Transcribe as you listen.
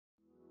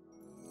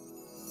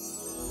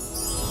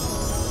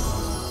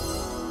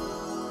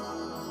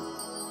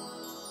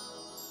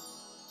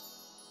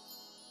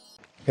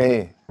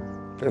Hey,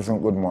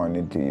 pleasant good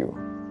morning to you.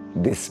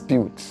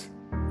 Disputes.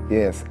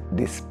 Yes,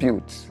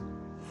 disputes.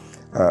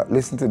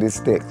 Listen to this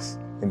text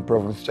in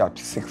Proverbs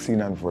chapter 16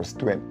 and verse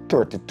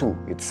 32.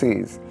 It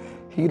says,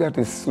 "He that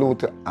is slow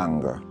to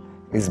anger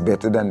is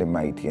better than the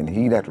mighty, and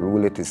he that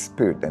ruleth his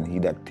spirit than he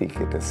that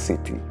taketh a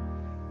city."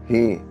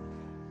 Hey,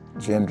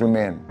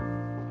 gentlemen,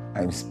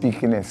 I'm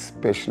speaking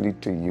especially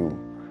to you.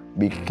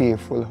 Be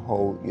careful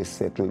how you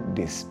settle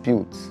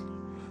disputes.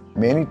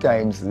 Many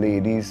times,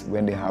 ladies,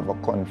 when they have a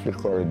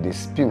conflict or a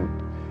dispute,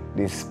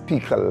 they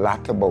speak a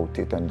lot about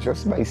it, and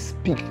just by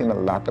speaking a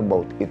lot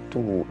about it to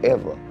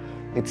whoever,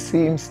 it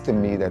seems to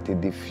me that it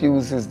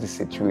diffuses the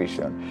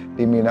situation.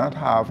 They may not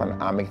have an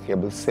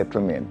amicable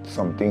settlement,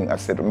 a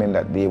settlement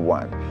that they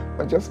want,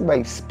 but just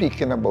by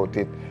speaking about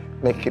it,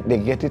 like they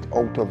get it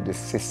out of the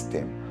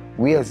system.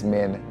 We as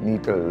men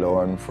need to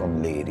learn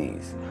from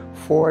ladies.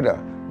 Further,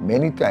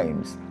 many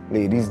times,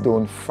 ladies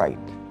don't fight.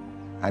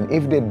 And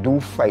if they do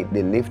fight,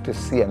 they live to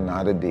see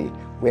another day.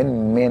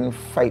 When men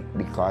fight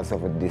because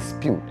of a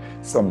dispute,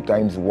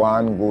 sometimes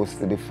one goes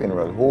to the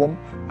funeral home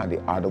and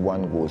the other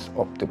one goes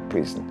up to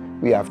prison.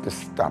 We have to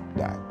stop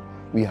that.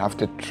 We have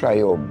to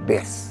try our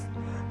best.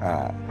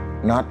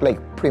 Not like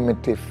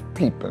primitive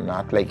people,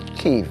 not like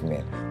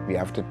cavemen. We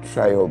have to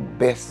try our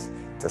best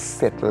to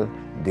settle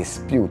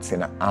disputes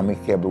in an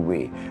amicable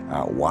way.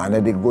 One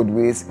of the good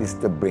ways is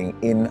to bring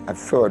in a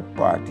third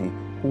party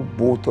who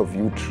both of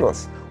you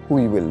trust, who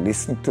you will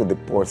listen to the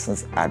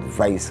person's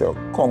advice or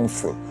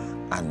counsel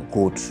and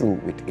go through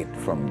with it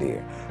from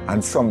there.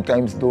 And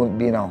sometimes don't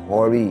be in a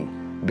hurry.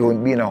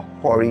 Don't be in a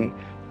hurry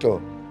to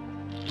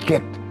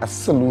get a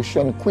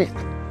solution quick,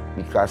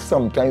 because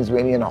sometimes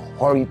when you're in a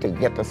hurry to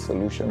get a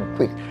solution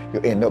quick,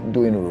 you end up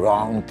doing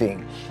wrong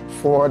thing.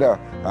 Further,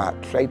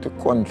 try to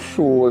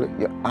control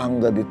your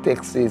anger. The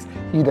text says,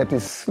 "He that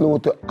is slow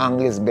to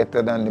anger is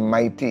better than the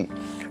mighty."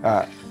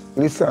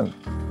 Listen,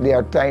 there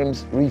are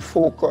times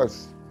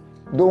refocus.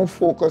 Don't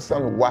focus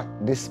on what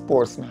this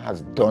person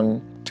has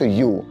done to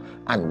you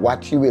and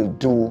what you will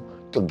do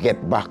to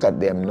get back at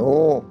them.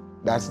 No,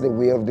 that's the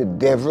way of the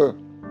devil.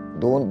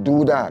 Don't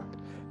do that.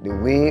 The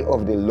way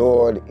of the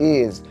Lord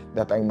is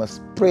that I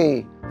must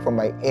pray for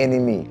my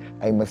enemy.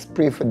 I must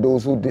pray for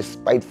those who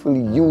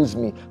despitefully use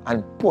me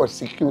and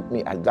persecute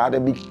me. I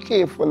gotta be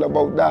careful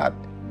about that.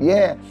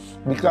 Yeah,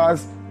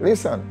 because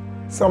listen,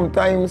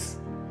 sometimes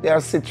there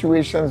are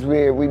situations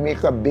where we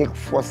make a big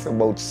fuss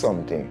about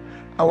something.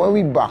 And when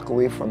we back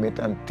away from it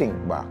and think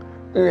back,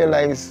 we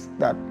realize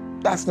that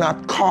that's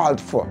not called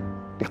for.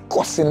 The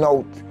cussing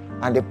out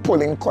and the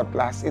pulling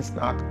cutlass, it's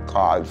not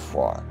called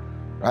for,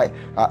 right?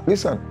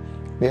 Listen,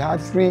 they had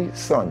 3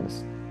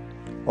 sons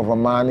of a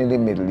man in the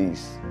Middle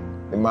East.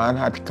 The man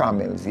had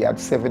camels. He had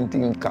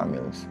 17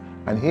 camels.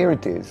 And here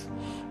it is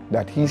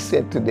that he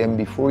said to them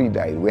before he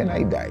died, "When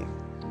I die,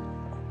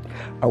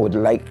 I would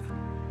like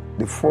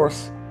the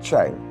first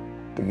child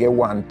to get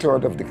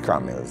 1/3 of the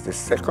camels, the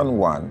second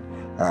one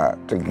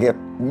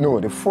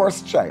the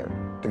first child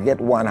to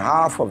get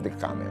 1/2 of the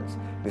camels,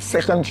 the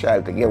second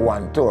child to get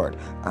 1/3,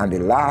 and the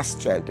last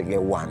child to get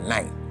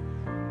 1/9.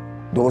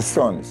 Those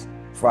sons,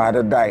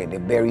 father died, they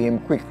buried him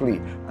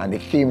quickly, and they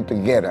came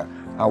together.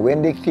 And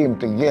when they came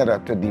together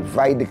to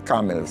divide the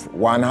camels,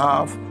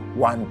 1/2,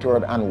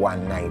 1/3, and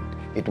 1/9,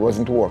 it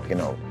wasn't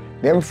working out.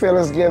 Them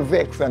fellas get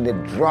vexed and they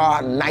draw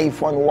a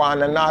knife on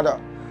one another.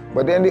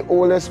 But then the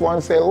oldest one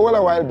said, "Hold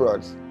a while,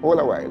 brothers, hold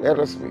a while, let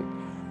us wait.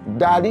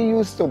 Daddy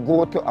used to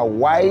go to a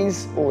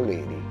wise old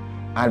lady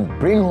and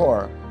bring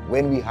her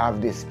when we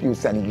have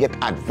disputes and get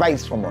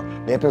advice from her.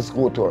 Let us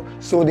go to her."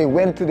 So they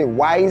went to the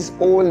wise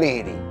old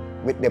lady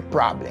with the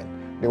problem.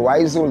 The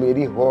wise old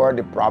lady heard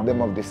the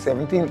problem of the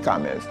 17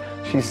 camels.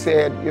 She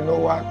said, "You know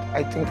what?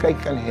 I think I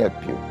can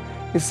help you.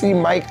 You see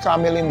my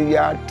camel in the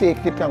yard,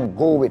 take it and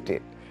go with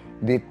it."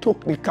 They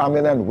took the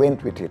camel and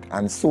went with it.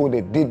 And so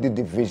they did the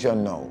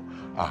division now.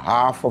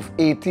 1/2 of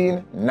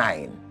 18,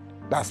 9.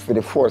 That's for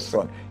the first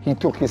son. He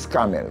took his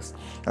camels.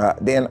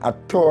 Then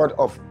 1/3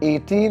 of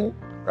 18,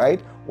 right?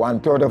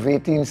 1/3 of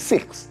 18,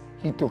 6.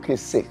 He took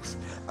his 6.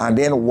 And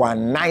then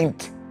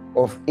 1/9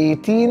 of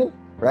 18,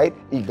 right?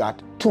 He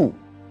got 2,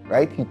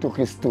 right? He took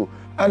his 2.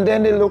 And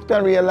then they looked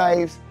and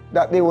realized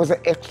that there was an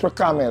extra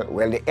camel.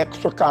 Well, the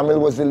extra camel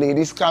was the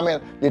lady's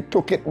camel. They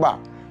took it back.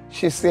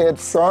 She said,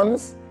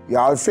 "Sons,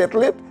 y'all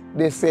settle it?"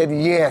 They said,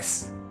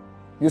 "Yes."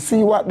 You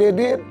see what they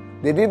did?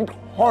 They didn't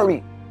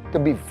hurry to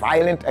be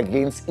violent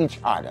against each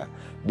other.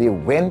 They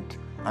went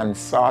and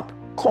sought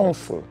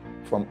counsel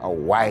from a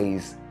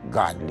wise,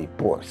 godly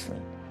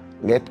person.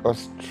 Let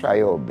us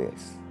try our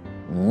best,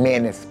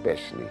 men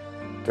especially,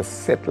 to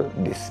settle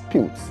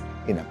disputes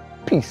in a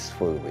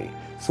peaceful way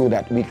so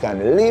that we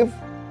can live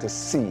to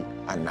see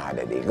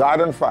another day.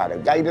 God and Father,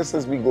 guide us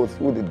as we go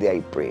through the day,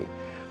 I pray,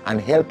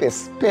 and help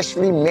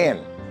especially men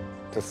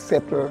to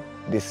settle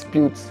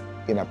disputes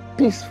in a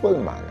peaceful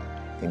manner.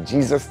 In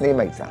Jesus' name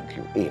I thank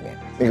you. Amen.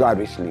 May God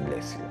richly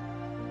bless you.